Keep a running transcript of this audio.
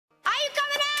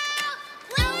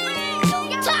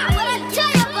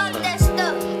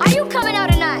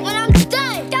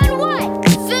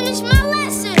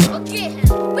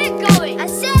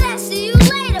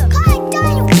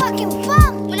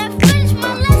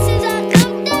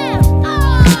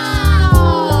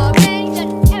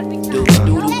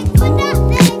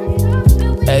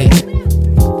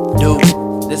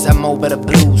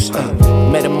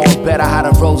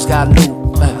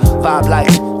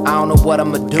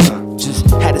Just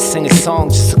had to sing a song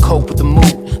just to cope with the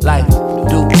mood. Like,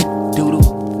 do,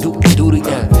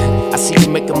 yeah. I see you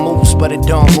making moves, but it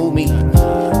don't move me.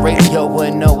 Radio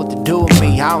wouldn't know what to do with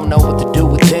me. I don't know what to do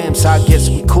with them, so I guess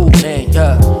we cool, man,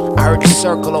 yeah. I heard the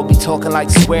circle, oh, be talking like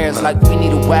squares. Like we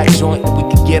need a whack joint that we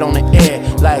could get on the air.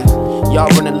 Like, y'all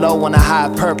running low on a high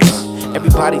purpose.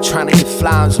 Everybody trying to get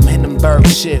fly some Hindenburg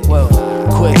shit. Well,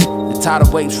 quick, the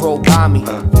tidal waves roll by me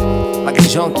like a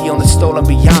junkie on the stolen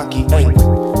Bianchi. Hey,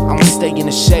 I'ma stay in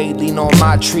the shade, lean on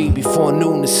my tree. Before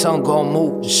noon, the sun gon'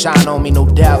 move, shine on me, no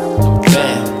doubt.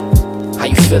 Man, how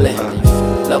you feeling?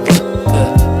 Lover,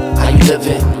 how you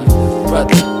living?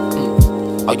 Brother,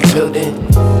 are you building?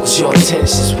 What's your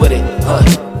intentions with it?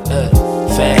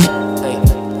 Fan, hey,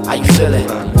 how you feeling?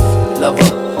 Lover,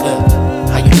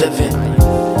 how you living?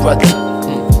 Brother,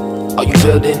 are you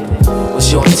building?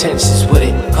 What's your intentions with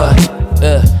it?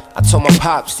 I told my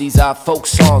pops these are folk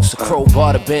songs, the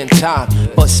crowbar to bend time,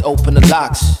 bust open the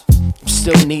locks. I'm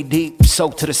still knee deep,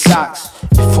 soaked to the socks.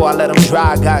 Before I let them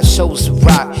dry, got shows to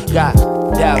rock. Got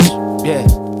doubts, yeah,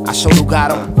 I sure do got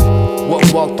them.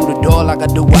 Wouldn't walk through the door like I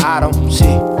do without them. See,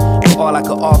 all I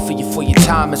could offer you for your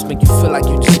time is make you feel like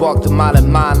you just walked a mile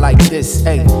in mine like this.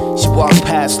 Hey, she walked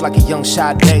past like a young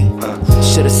Sade.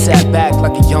 Should've sat back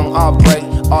like a young Aubrey.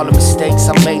 All the mistakes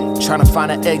I made, trying to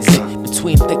find an exit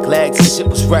between thick legs, and shit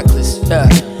was reckless. I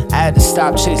had to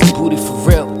stop chasing booty for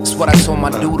real. That's what I told my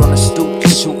dude on the stoop,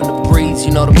 just shooting the breeze.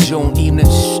 You know them June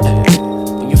evenings.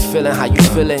 When you feeling how you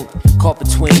feeling, caught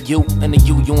between you and the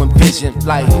you envision.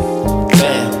 Like,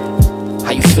 man,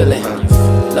 how you feeling?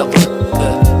 Lover,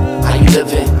 how you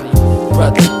living?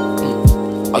 Brother,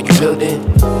 are you building?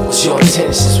 What's your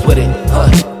intentions with it?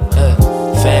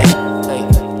 Fan, hey,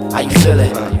 how you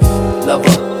feeling? Lover,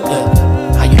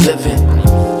 how you living?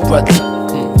 Brother,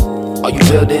 are you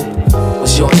building?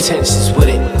 What's your intentions with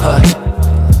it?